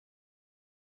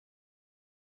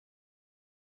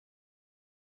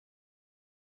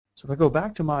So if I go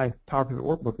back to my Power Pivot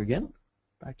workbook again,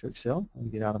 back to Excel, let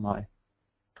me get out of the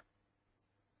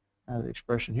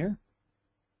expression here,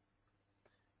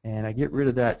 and I get rid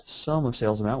of that sum of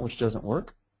sales amount, which doesn't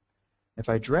work. If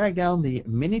I drag down the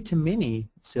many-to-many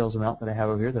sales amount that I have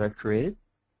over here that I've created,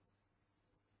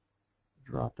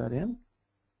 drop that in,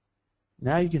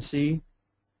 now you can see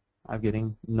I'm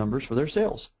getting numbers for their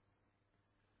sales.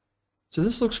 So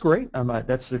this looks great.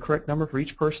 That's the correct number for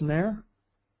each person there.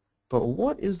 But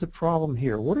what is the problem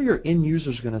here? What are your end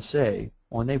users going to say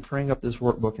when they bring up this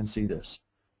workbook and see this?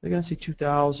 They're going to see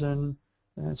 2,000.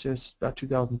 That's just about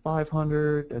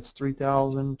 2,500. That's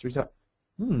 3,000.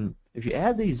 3,000. If you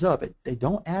add these up, they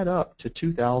don't add up to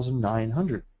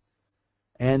 2,900.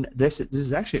 And this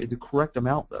is actually the correct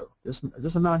amount, though.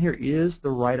 This amount here is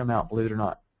the right amount, believe it or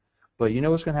not. But you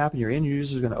know what's going to happen? Your end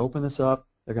user is going to open this up.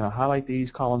 They're going to highlight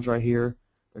these columns right here.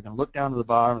 They're going to look down to the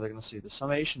bottom. They're going to see the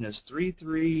summation is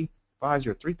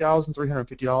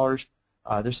 $3,350.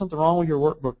 There's something wrong with your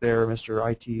workbook there, Mr.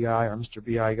 IT guy or Mr.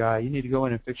 BI guy. You need to go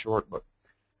in and fix your workbook.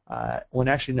 When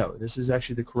actually, no, this is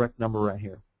actually the correct number right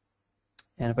here.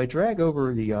 And if I drag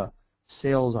over the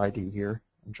sales ID here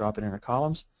and drop it into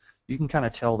columns, you can kind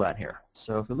of tell that here.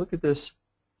 So if you look at this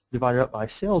divided up by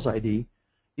sales ID,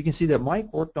 you can see that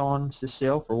Mike worked on this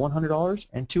sale for $100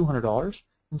 and $200,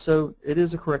 and so it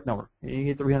is a correct number. You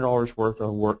get $300 worth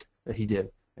of work that he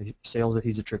did, sales that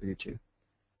he's attributed to.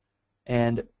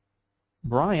 And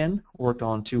Brian worked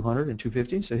on 200 and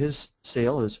 250, so his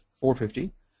sale is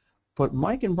 450. But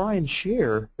Mike and Brian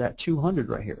share that 200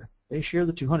 right here. They share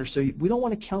the 200, so we don't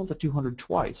want to count the 200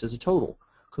 twice as a total,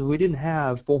 because we didn't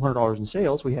have $400 in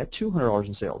sales, we had $200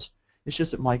 in sales. It's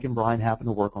just that Mike and Brian happen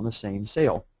to work on the same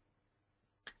sale.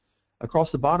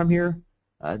 Across the bottom here,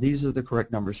 these are the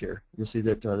correct numbers here. You'll see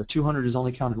that the 200 is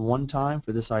only counted one time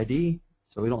for this ID,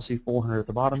 so we don't see 400 at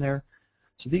the bottom there.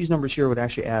 So these numbers here would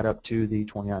actually add up to the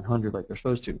 2,900 like they're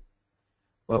supposed to.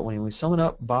 But when we sum it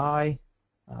up by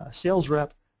sales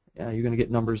rep, you're going to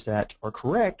get numbers that are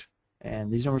correct,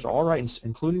 and these numbers are all right,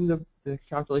 including the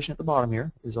calculation at the bottom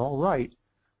here is all right,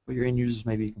 but your end users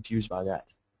may be confused by that.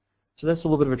 So that's a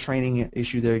little bit of a training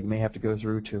issue there you may have to go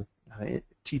through to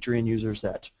teach your end users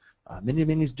that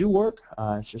many-to-manys do work.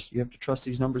 It's just you have to trust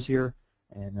these numbers here,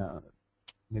 and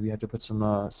maybe you have to put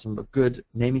some good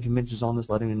naming conventions on this,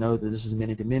 letting them know that this is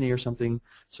many-to-many or something,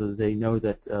 so that they know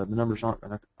that the numbers aren't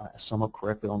going to sum up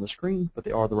correctly on the screen, but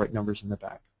they are the right numbers in the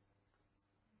back.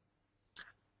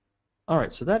 All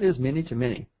right, so that is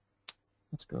many-to-many.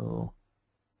 Let's go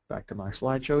back to my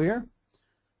slideshow here.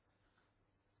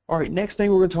 All right, next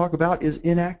thing we're going to talk about is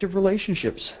inactive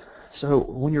relationships. So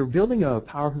when you're building a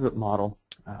Power Pivot model,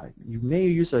 you may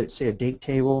use, say, a date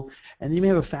table, and you may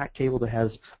have a fact table that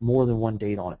has more than one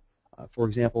date on it. For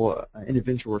example, in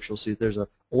InventureWorks, you'll see there's an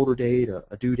order date,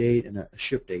 a due date, and a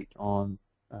ship date on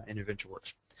in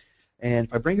InventureWorks. And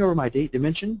if I bring over my date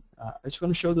dimension, it's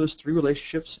going to show those three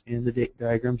relationships in the date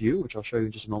diagram view, which I'll show you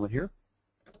in just a moment here.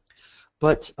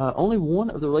 But only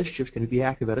one of the relationships can be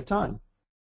active at a time.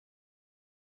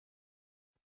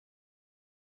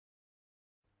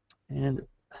 And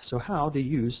so how to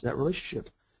use that relationship?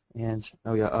 And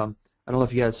oh yeah, I don't know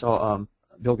if you guys saw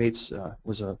Bill Gates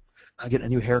was getting a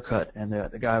new haircut, and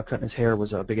the guy cutting his hair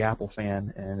was a Big Apple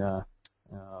fan, and it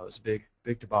was a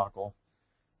big debacle.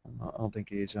 I don't think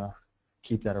he's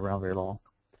keep that around very long.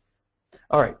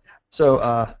 All right, so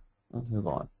let's move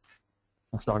on.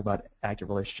 Let's talk about active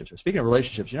relationships. So speaking of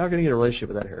relationships, you're not going to get a relationship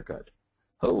with that haircut.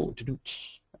 Oh,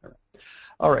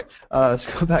 all right, let's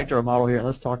go back to our model here, and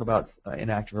let's talk about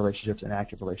inactive relationships and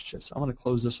active relationships. I'm going to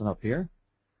close this one up here,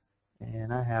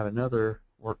 and I have another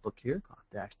workbook here called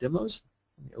DAX Demos.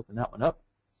 Let me open that one up,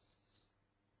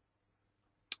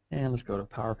 and let's go to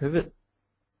Power Pivot.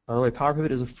 By the way, Power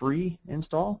Pivot is a free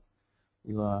install.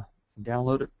 You can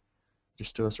download it.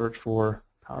 Just do a search for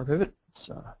Power Pivot.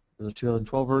 There's a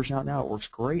 2012 version out now. It works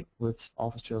great with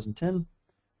Office 2010,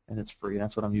 and it's free.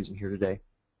 That's what I'm using here today.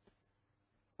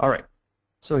 All right.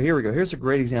 So here we go. Here's a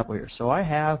great example here. So I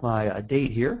have my date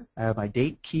here. I have my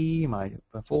date key, my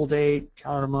full date,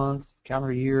 calendar month,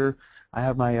 calendar year. I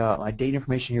have my my date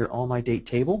information here on my date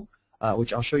table,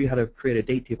 which I'll show you how to create a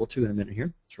date table too in a minute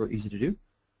here. It's real easy to do.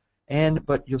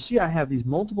 But you'll see I have these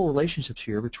multiple relationships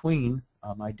here between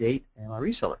my date and my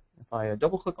reseller. If I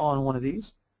double click on one of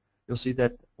these, you'll see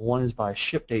that one is by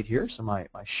ship date here. So my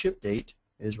ship date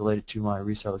is related to my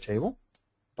reseller table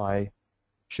by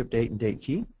ship date and date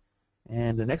key.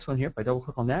 And the next one here, if I double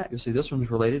click on that, you'll see this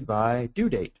one's related by due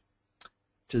date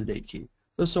to the date key.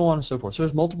 So on and so forth. So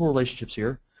there's multiple relationships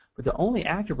here, but the only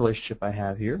active relationship I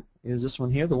have here is this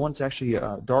one here, the one that's actually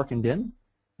darkened in,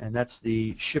 and that's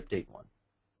the ship date one.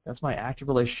 That's my active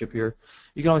relationship here.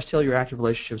 You can always tell your active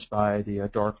relationships by the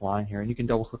dark line here, and you can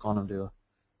double click on them to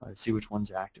see which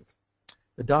one's active.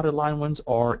 The dotted line ones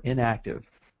are inactive.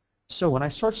 So when I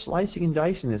start slicing and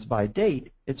dicing this by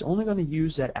date, it's only going to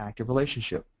use that active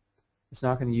relationship. It's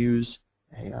not going to use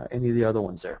any of the other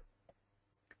ones there.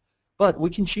 But we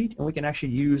can cheat, and we can actually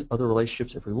use other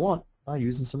relationships if we want by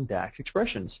using some DAX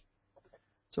expressions.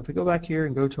 So if we go back here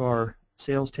and go to our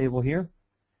sales table here,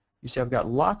 you see I've got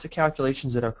lots of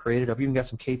calculations that I've created. I've even got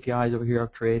some KPIs over here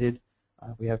I've created.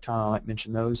 If we have time, I might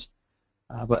mention those.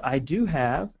 But I do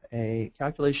have a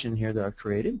calculation here that I've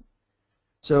created.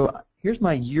 So here's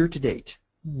my year-to-date.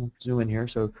 Zoom in here.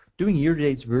 So doing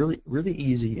year-to-date is really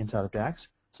easy inside of DAX.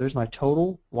 So there's my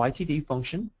total YTD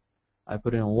function. I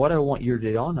put in what I want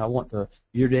year-to-date on. I want the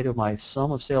year-to-date of my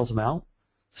sum of sales amount.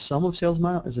 Sum of sales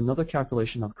amount is another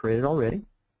calculation I've created already.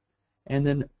 And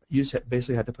then you just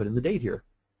basically have to put in the date here.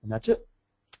 And that's it.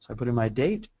 So I put in my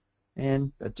date,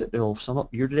 and that's it. It'll sum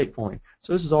up year-to-date for me.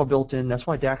 So this is all built in. That's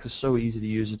why DAX is so easy to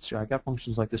use. I got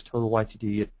functions like this total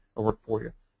YTD. It'll work for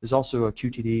you. There's also a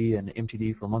QTD and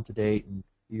MTD for month to date and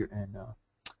year and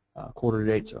quarter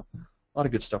to date. So a lot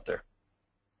of good stuff there.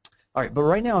 All right, but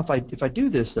right now, if I do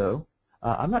this though,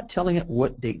 I'm not telling it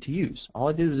what date to use. All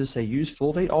I did was just say use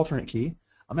full date alternate key.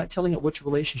 I'm not telling it which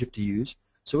relationship to use.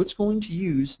 So it's going to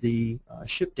use the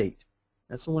ship date.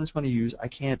 That's the one it's going to use. I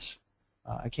can't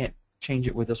change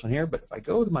it with this one here. But if I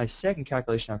go to my second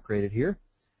calculation I've created here,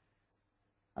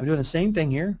 I'm doing the same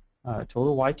thing here.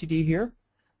 Total YTD here.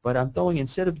 But I'm throwing,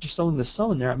 instead of just throwing the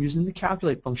sum in there, I'm using the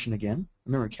calculate function again.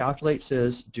 Remember, calculate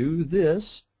says do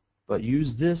this, but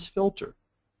use this filter.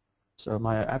 So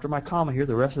after my comma here,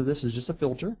 the rest of this is just a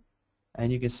filter.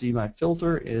 And you can see my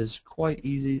filter is quite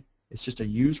easy. It's just a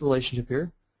use relationship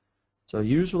here. So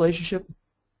use relationship,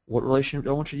 what relationship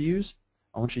do I want you to use?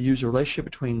 I want you to use a relationship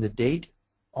between the date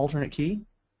alternate key,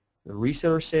 the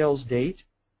reseller sales date,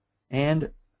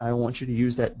 and I want you to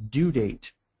use that due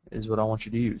date is what I want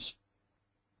you to use.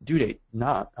 Due date,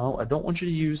 I don't want you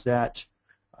to use that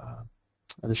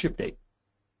the ship date.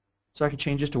 So I can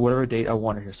change this to whatever date I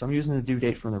want here. So I'm using the due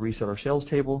date from the reseller sales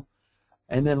table.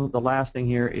 And then the last thing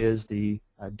here is the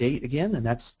date again, and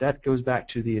that goes back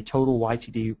to the total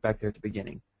YTD back there at the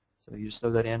beginning. So you just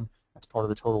throw that in. That's part of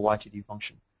the total YTD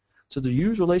function. So the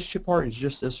use relationship part is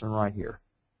just this one right here.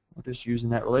 We're just using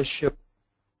that relationship,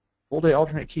 full day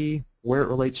alternate key, where it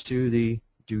relates to the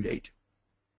due date.